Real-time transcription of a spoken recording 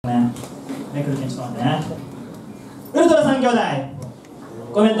めくるけんちょっと待ってね。ウルトラ3兄弟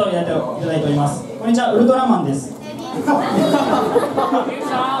コメントをいただいております。こんにちは、ウルトラマンです。長女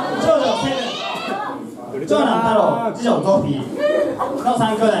セブン、長男太郎、次女ゴーフィーの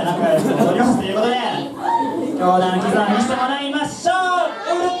3兄弟仲良く踊りますということで、兄弟の絆を見せてもらいましょ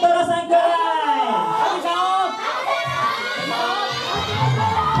う。ウルトラ3兄弟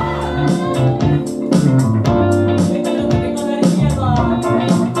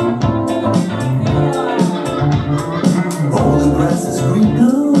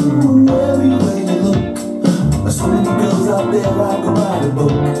there I could write a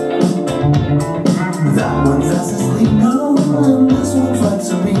book. That one's Assassino, and this one's like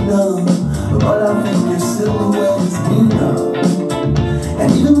Serena, but I think your silhouette is meaner.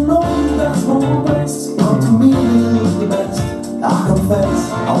 And even though you got small breasts, but to me you look the best. I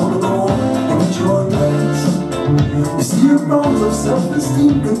confess, I wanna go on and get you undressed. You see, your problems of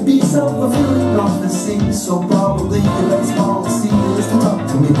self-esteem could be self-fulfilling prophecy, so probably your best policy is to talk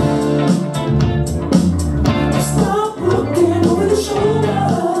to me.